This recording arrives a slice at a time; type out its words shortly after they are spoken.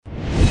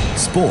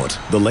Sport,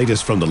 the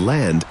latest from the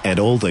land and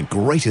all the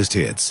greatest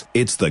hits.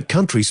 It's the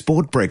Country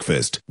Sport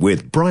Breakfast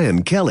with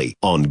Brian Kelly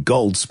on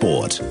Gold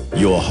Sport,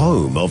 your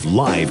home of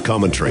live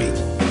commentary.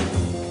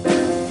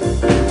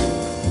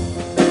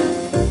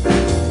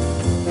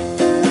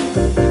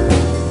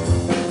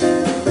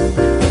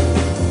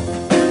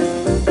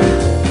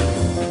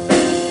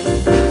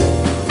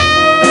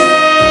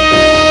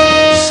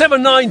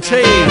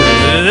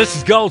 This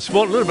is Gold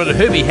Sport. A little bit of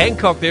Herbie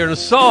Hancock there and a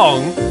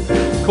song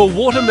called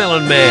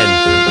Watermelon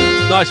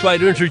Man. Nice way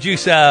to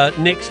introduce our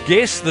next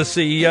guest, the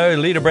CEO,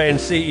 Leaderbrand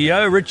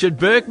CEO, Richard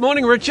Burke.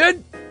 Morning,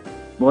 Richard.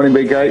 Morning,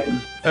 Big Gate.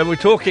 And we're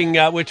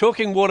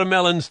talking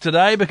watermelons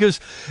today because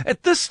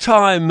at this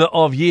time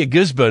of year,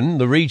 Gisborne,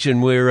 the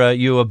region where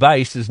you are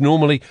based, is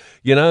normally,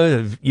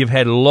 you've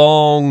had a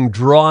long,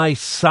 dry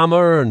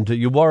summer and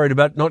you're worried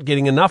about not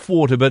getting enough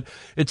water, but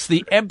it's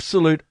the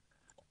absolute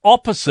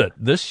opposite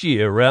this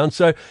year round,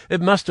 so it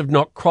must have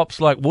knocked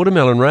crops like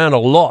watermelon round a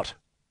lot.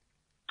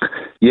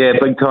 Yeah,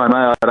 big time.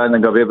 I don't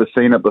think I've ever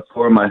seen it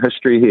before in my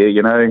history here,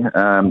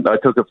 I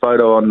took a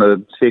photo on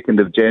the 2nd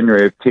of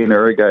January of 10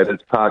 irrigators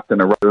parked in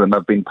a row, and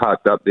they've been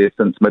parked up there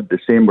since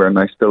mid-December and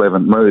they still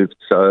haven't moved.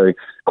 So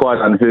quite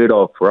unheard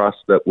of for us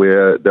that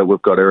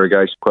we've got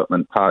irrigation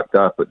equipment parked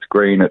up. It's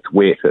green, it's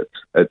wet,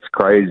 it's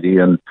crazy.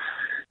 And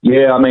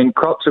yeah,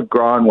 crops have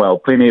grown well,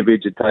 plenty of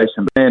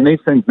vegetation. Man, these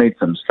things need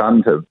some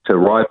sun to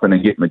ripen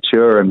and get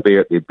mature and be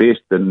at their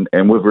best, and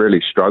we've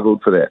really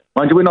struggled for that.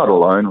 Mind you, we're not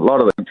alone. A lot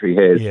of the country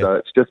has, so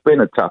it's just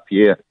been a tough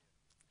year.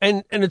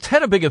 And it's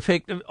had a big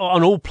effect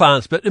on all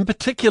plants, but in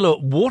particular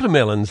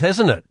watermelons,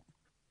 hasn't it?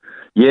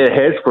 Yeah, it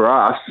has for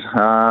us.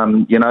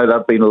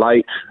 They've been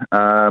late.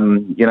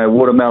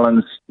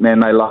 Watermelons, man,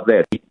 they love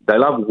that. They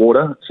love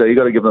water, so you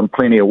got to give them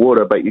plenty of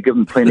water, but you give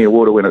them plenty of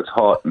water when it's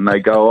hot and they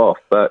go off.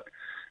 But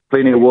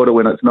plenty of water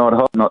when it's not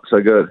hot, not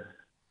so good.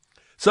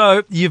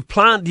 So you're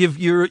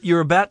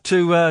about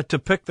to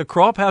pick the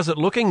crop. How's it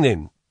looking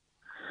then?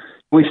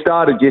 We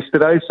started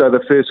yesterday, so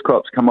the first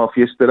crops come off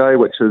yesterday,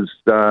 which is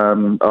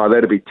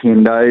that'll be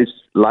 10 days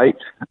late.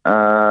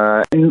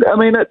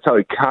 It's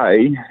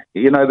okay.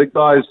 The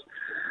guys.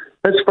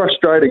 It's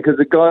frustrating because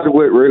the guys have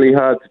worked really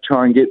hard to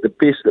try and get the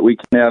best that we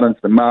can out into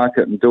the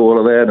market and do all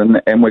of that,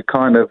 and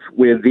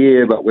we're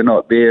there, but we're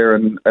not there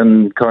in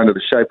kind of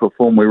the shape or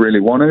form we really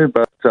want to,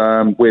 but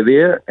we're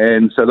there,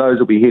 and so those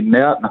will be heading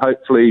out, and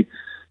hopefully,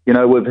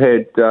 we've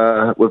had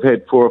 4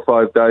 or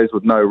 5 days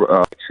with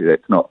actually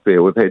that's not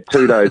fair, we've had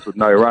 2 days with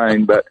no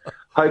rain, but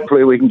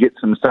hopefully we can get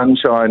some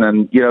sunshine,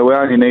 and we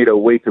only need a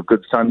week of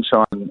good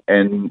sunshine,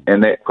 and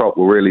that crop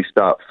will really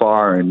start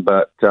firing,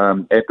 but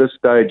at this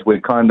stage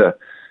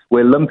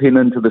we're limping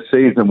into the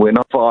season. We're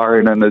not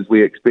firing in as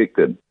we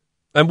expected.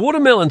 And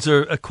watermelons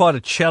are quite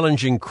a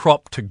challenging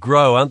crop to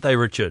grow, aren't they,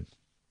 Richard?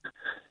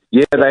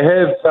 Yeah, they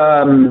have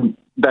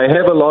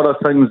a lot of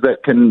things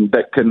that can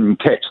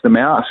catch them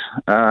out.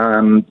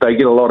 They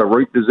get a lot of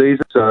root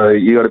diseases, so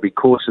you got to be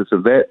cautious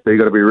of that. So you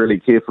got to be really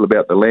careful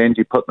about the land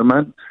you put them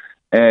in.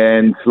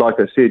 And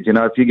like I said,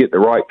 if you get the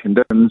right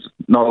conditions,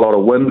 not a lot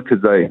of wind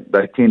because they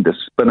tend to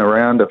spin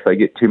around if they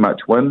get too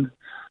much wind.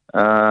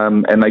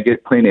 And they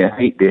get plenty of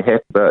heat, they're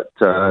happy, but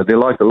they're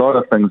like a lot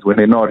of things. When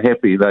they're not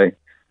happy, they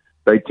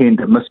tend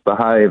to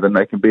misbehave and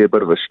they can be a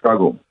bit of a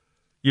struggle.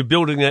 You're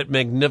building that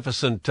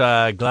magnificent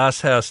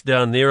glass house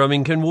down there.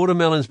 Can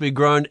watermelons be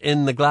grown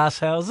in the glass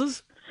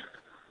houses?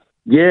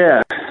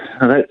 Yeah,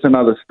 that's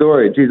another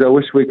story. Geez, I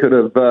wish we could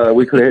have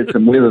had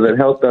some weather that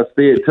helped us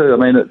there too.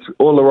 It's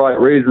all the right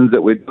reasons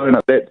that we're doing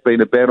it. That's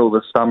been a battle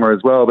this summer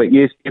as well. But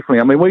yes,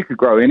 definitely. We could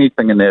grow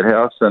anything in that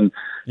house, and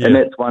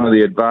that's one of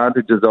the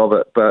advantages of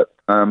it. But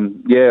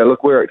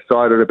look, we're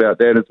excited about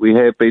that as we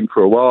have been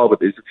for a while. But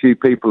there's a few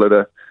people that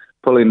are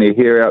pulling their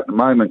hair out at the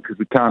moment because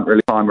we can't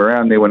really climb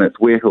around there when it's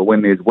wet or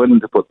when there's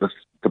wind to put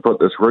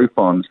this roof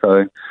on.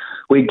 So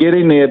we're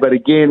getting there, but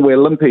again, we're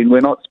limping. We're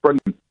not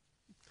sprinting.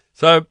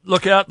 So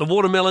look out, the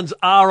watermelons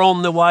are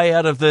on the way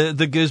out of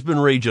the Gisborne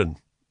region.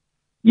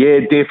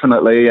 Yeah,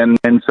 definitely. And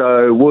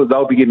so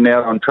they'll be getting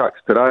out on trucks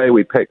today.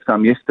 We packed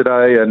some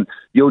yesterday, and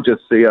you'll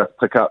just see us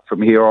pick up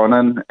from here on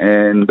in.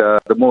 And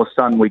the more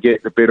sun we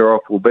get, the better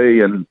off we'll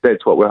be, and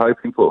that's what we're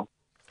hoping for.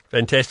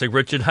 Fantastic,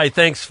 Richard. Hey,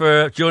 thanks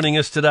for joining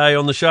us today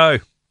on the show.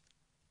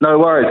 No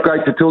worries.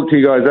 Great to talk to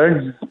you guys,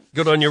 eh?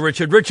 Good on you,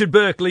 Richard. Richard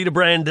Burke,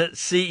 Leaderbrand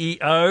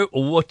CEO.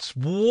 What's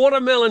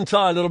watermelon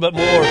time? A little bit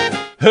more.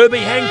 Herbie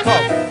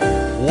Hancock,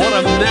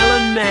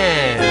 Watermelon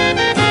Man.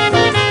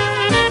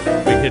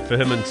 Big hit for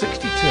him in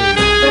 62.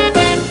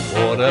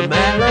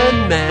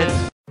 Watermelon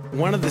Man.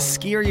 One of the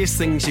scariest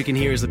things you can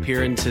hear as a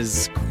parent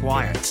is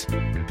quiet.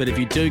 But if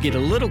you do get a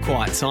little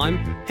quiet time,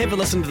 have a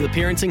listen to The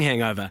Parenting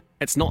Hangover.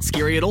 It's not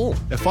scary at all.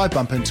 If I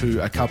bump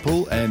into a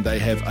couple and they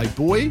have a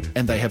boy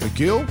and they have a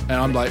girl, and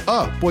I'm like,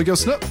 oh, boy, girl,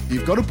 snip.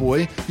 You've got a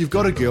boy, you've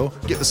got a girl,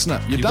 get the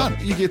snip. You're done.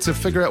 You get to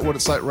figure out what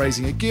it's like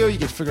raising a girl, you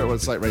get to figure out what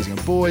it's like raising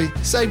a boy,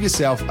 save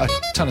yourself a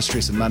ton of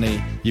stress and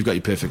money. You've got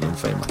your perfect little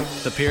family.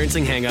 The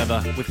Parenting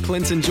Hangover with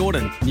Clint and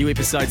Jordan. New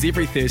episodes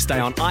every Thursday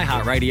on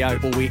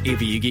iHeartRadio or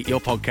wherever you get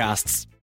your podcasts.